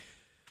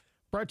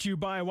Brought to you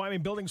by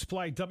Wyoming Building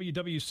Supply,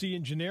 WWC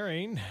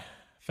Engineering,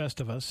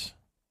 Festivus.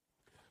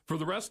 For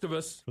the rest of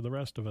us. For the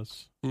rest of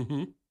us.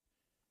 Mm-hmm.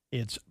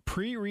 It's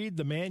pre-read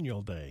the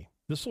manual day.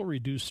 This will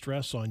reduce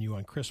stress on you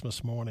on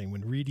Christmas morning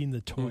when reading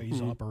the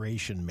toy's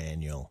operation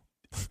manual.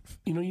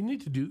 You know, you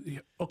need to do,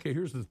 okay,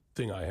 here's the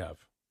thing I have.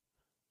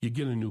 You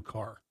get a new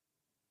car.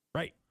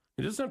 Right.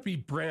 It doesn't have to be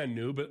brand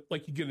new, but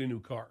like you get a new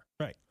car.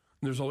 Right.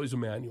 And there's always a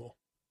manual.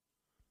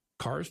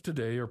 Cars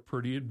today are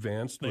pretty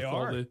advanced with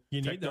all the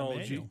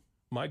technology.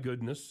 My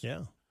goodness.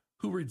 Yeah.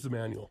 Who reads the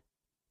manual?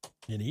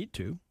 You need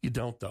to. You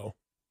don't, though.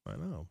 I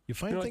know. You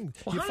find things.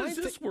 Like, well, how does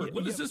this work?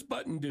 What does this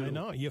button do? I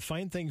know. You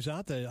find things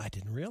out that I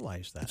didn't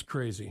realize that. It's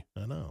crazy.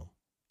 I know.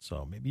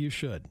 So maybe you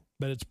should.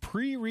 But it's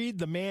pre-read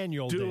the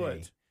manual day. Do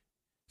it.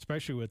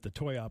 Especially with the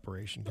toy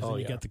operation, because then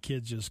you got the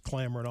kids just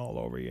clamoring all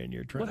over you, and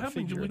you're trying to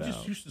figure it out. We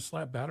just used to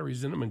slap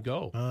batteries in them and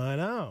go. I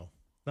know.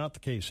 Not the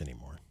case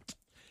anymore.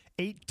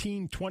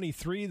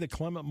 1823, the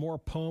Clement Moore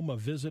poem, A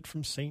Visit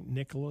from St.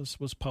 Nicholas,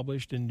 was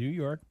published in New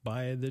York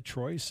by the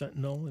Troy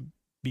Sentinel. It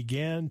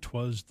began,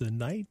 'twas the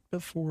night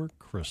before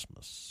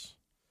Christmas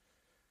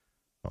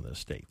on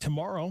this date.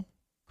 Tomorrow,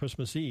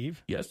 Christmas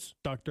Eve. Yes.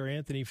 Dr.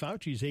 Anthony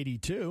Fauci's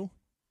 82.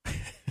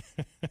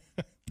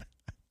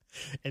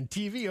 And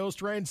TV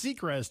host Ryan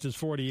Seacrest is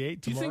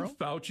 48 tomorrow. Do you think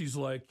Fauci's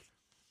like,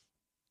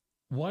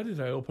 why did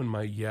I open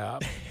my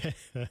Yap?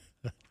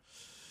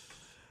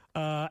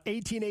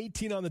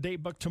 1818 on the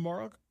date book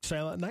tomorrow,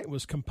 Silent Night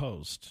was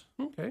composed.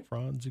 Okay.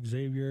 Franz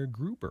Xavier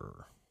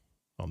Gruber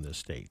on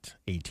this date,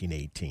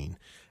 1818.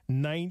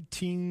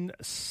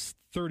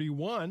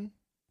 1931,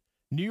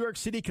 New York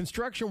City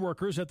construction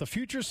workers at the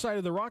future site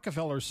of the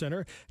Rockefeller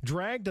Center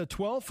dragged a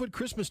 12-foot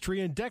Christmas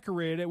tree and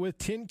decorated it with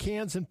tin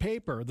cans and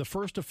paper. The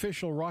first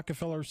official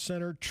Rockefeller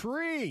Center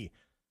tree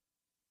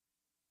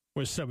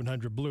with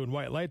 700 blue and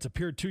white lights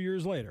appeared 2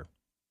 years later.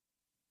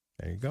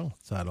 There you go.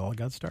 That's how it all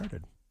got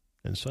started.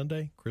 And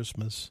Sunday,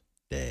 Christmas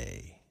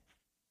Day.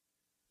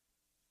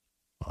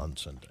 On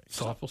Sunday.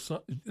 It's awful.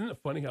 Isn't it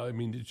funny how, I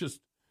mean, it's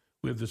just,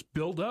 we have this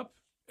build-up,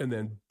 and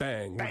then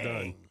bang, we're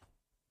done.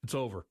 It's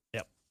over.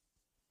 Yep.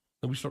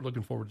 And we start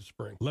looking forward to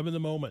spring. Live in the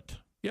moment.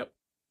 Yep.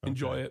 Okay.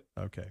 Enjoy it.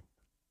 Okay.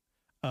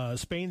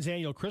 Spain's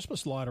annual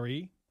Christmas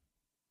lottery.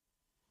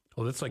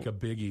 Oh, that's like a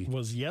biggie.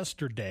 Was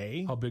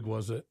yesterday. How big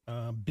was it?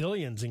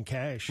 Billions in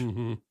cash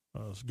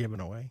was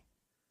given away.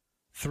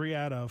 3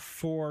 out of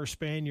 4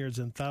 Spaniards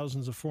and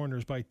thousands of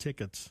foreigners buy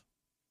tickets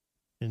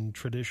in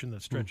tradition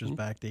that stretches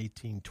back to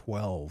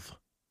 1812.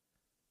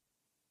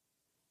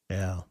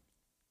 Yeah.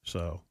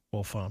 So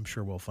I'm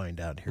sure we'll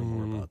find out here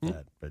more about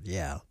that. But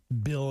yeah,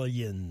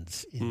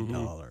 billions in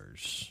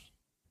dollars.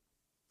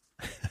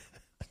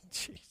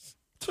 Jeez.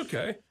 It's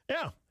okay.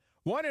 Yeah.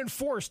 1 in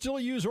 4 still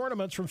use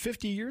ornaments from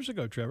 50 years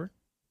ago, Trevor.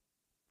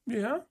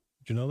 Yeah.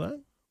 Did you know that?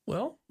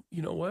 Well,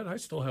 you know what? I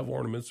still have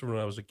ornaments from when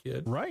I was a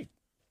kid. Right.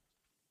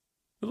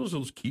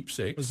 Those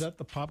keepsakes. Was that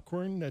the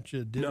popcorn that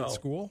you did at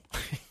school?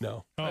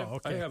 No.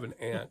 Okay. I have an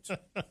aunt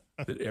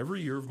that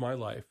every year of my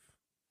life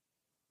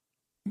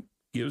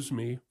gives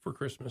me for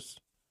Christmas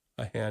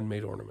a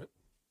handmade ornament.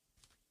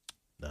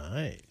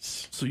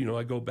 Nice. So,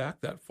 I go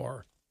back that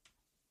far.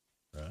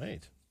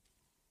 Right.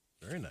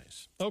 Very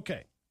nice.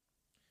 Okay.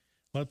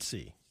 Let's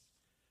see.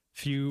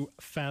 Few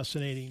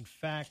fascinating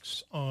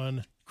facts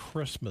on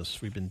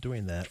Christmas. We've been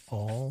doing that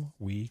all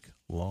week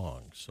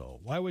long. So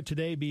why would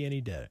today be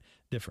any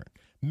different?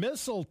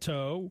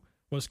 Mistletoe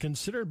was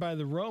considered by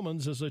the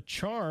Romans as a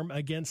charm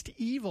against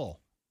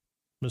evil.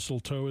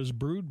 Mistletoe is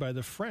brewed by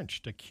the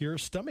French to cure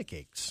stomach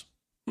aches.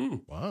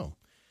 Wow.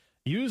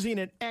 Using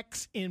an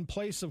X in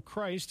place of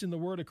Christ in the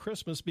word of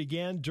Christmas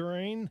began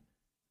during,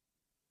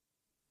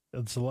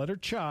 it's the letter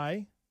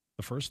chi,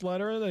 the first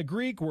letter of the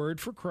Greek word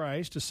for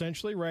Christ.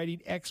 Essentially,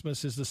 writing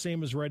Xmas is the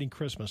same as writing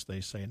Christmas,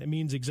 they say, and it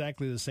means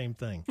exactly the same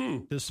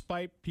thing,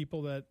 despite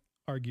people that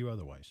argue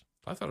otherwise.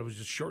 I thought it was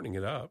just shortening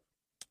it up.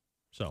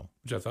 So,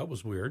 which I thought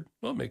was weird.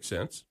 Well, it makes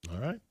sense. All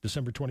right.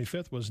 December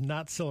 25th was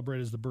not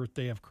celebrated as the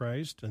birthday of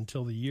Christ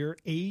until the year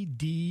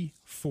AD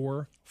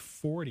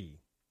 440.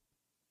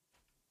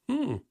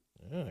 Yeah,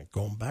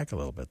 going back a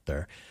little bit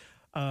there.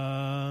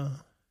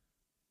 Alabama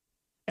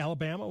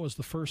was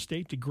the first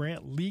state to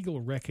grant legal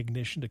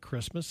recognition to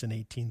Christmas in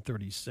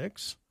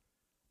 1836.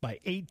 By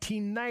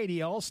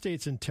 1890, all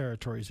states and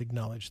territories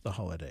acknowledged the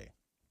holiday.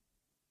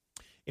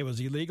 It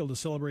was illegal to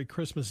celebrate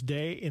Christmas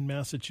Day in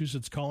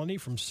Massachusetts colony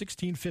from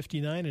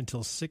 1659 until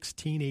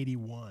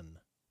 1681.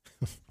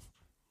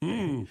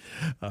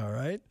 All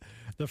right.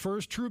 The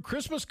first true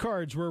Christmas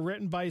cards were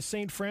written by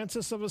St.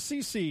 Francis of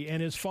Assisi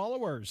and his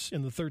followers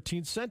in the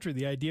 13th century.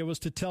 The idea was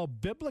to tell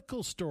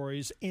biblical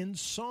stories in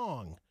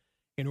song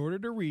in order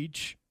to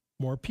reach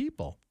more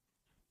people.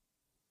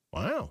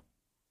 Wow.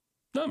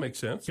 That makes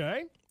sense.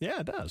 Okay. Yeah,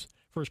 it does.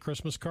 First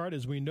Christmas card,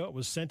 as we know it,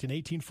 was sent in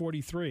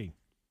 1843.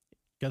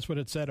 Guess what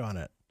it said on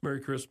it? Merry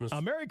Christmas.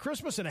 A Merry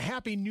Christmas and a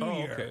Happy New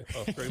Year.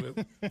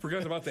 Okay.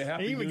 Forgot about the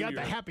Happy New Year. They even got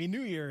the Happy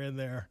New Year in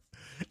there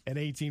in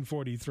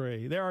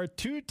 1843. There are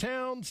 2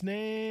 towns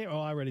named... Oh,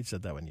 I already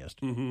said that one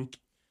yesterday.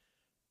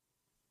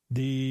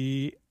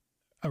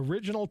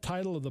 original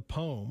title of the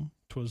poem,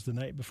 "'Twas the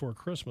Night Before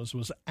Christmas,"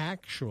 was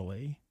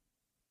actually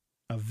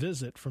a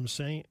visit from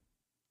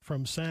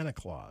Santa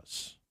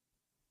Claus.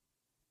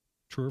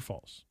 True or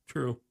false?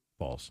 True.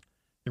 False.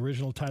 The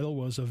original title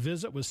was "A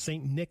Visit with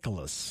St.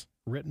 Nicholas,"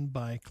 written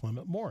by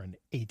Clement Moore in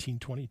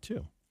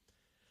 1822.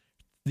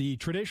 The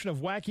tradition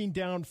of whacking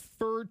down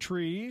fir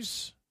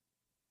trees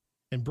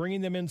and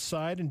bringing them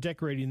inside and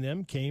decorating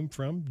them came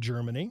from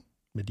Germany,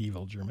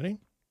 medieval Germany.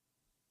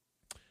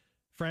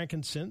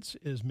 Frankincense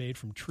is made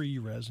from tree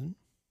resin.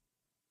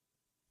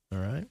 All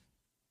right.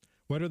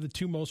 What are the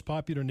two most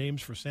popular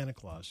names for Santa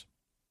Claus?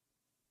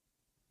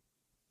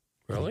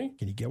 Really?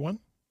 Can you get one?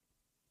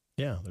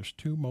 Yeah, there's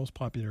two most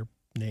popular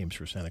names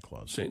for Santa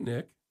Claus. St.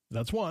 Nick.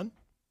 That's one.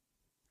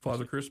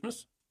 Father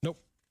Christmas?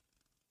 Nope.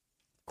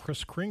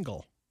 Kris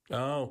Kringle.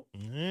 Oh.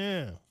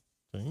 Yeah.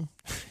 See?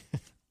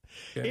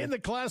 Okay. In the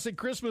classic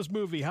Christmas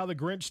movie, How the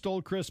Grinch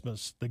Stole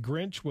Christmas, the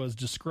Grinch was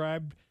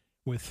described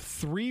with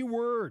 3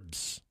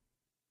 words.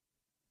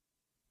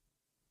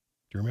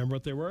 Do you remember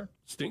what they were?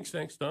 Stink,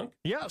 stank, stunk?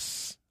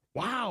 Yes.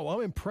 Wow,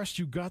 I'm impressed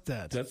you got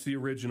that. That's the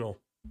original.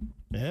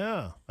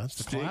 Yeah, that's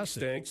the Stink,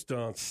 classic. Stink, stank,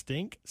 stunk.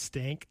 Stink,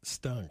 stank,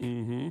 stunk.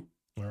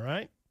 Mm-hmm. All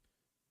right.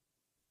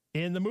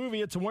 In the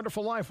movie It's a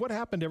Wonderful Life, what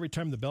happened every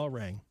time the bell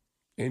rang?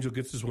 Angel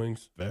gets his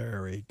wings.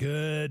 Very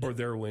good. Or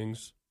their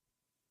wings.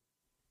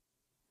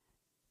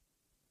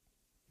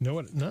 No,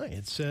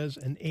 it says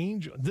an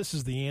angel. This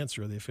is the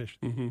answer of the official.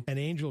 Mm-hmm. An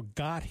angel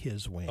got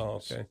his wings. Oh,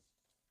 okay.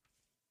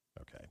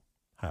 Okay.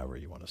 However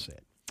you want to say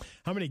it.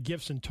 How many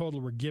gifts in total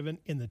were given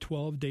in the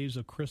 12 Days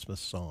of Christmas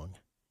song?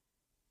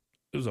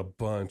 It was a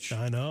bunch.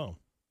 I know.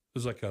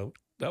 It was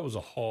that was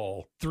a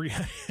haul.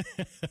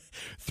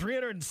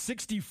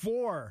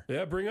 364.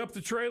 Yeah, bring up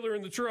the trailer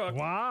in the truck.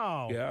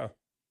 Wow. Yeah.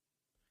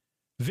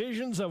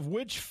 Visions of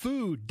which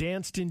food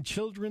danced in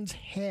children's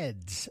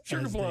heads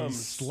sugar as plums. They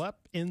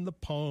slept in the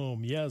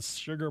poem? Yes,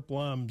 sugar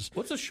plums.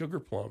 What's a sugar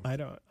plum? I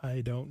don't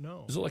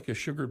know. Is it like a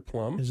sugared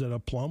plum? Is it a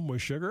plum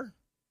with sugar?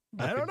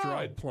 Like I don't know.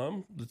 Dried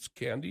plum that's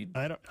candied?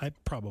 I don't know.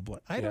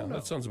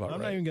 That sounds about right.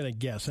 I'm not even going to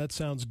guess. That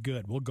sounds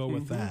good. We'll go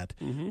with that.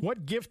 Mm-hmm.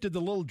 What gift did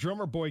the little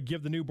drummer boy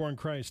give the newborn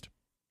Christ?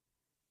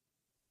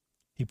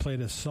 He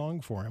played a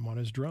song for him on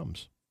his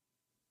drums.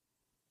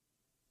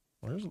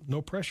 There's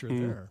no pressure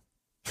there.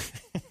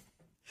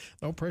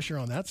 No pressure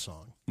on that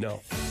song.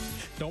 No.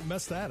 Don't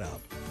mess that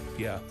up.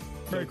 Yeah.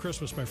 Merry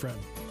Christmas, my friend.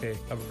 Hey,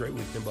 have a great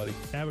weekend, buddy.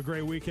 Have a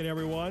great weekend,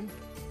 everyone.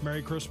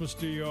 Merry Christmas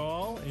to you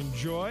all.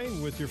 Enjoy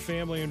with your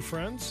family and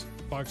friends.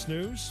 Fox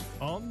News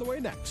on the way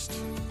next.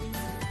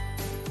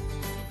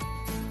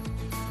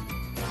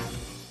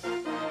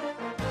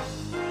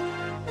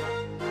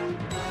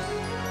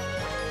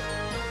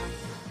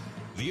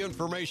 The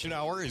Information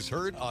Hour is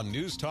heard on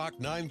News Talk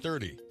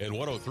 930 and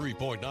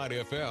 103.9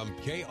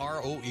 FM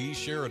KROE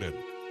Sheridan.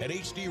 At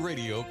HD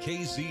Radio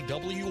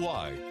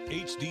KZWY,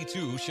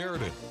 HD2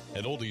 Sheridan,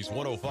 and Oldies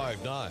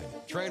 105.9,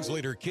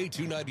 translator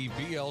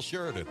K290BL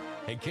Sheridan,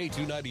 and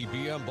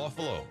K290BM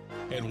Buffalo,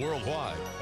 and worldwide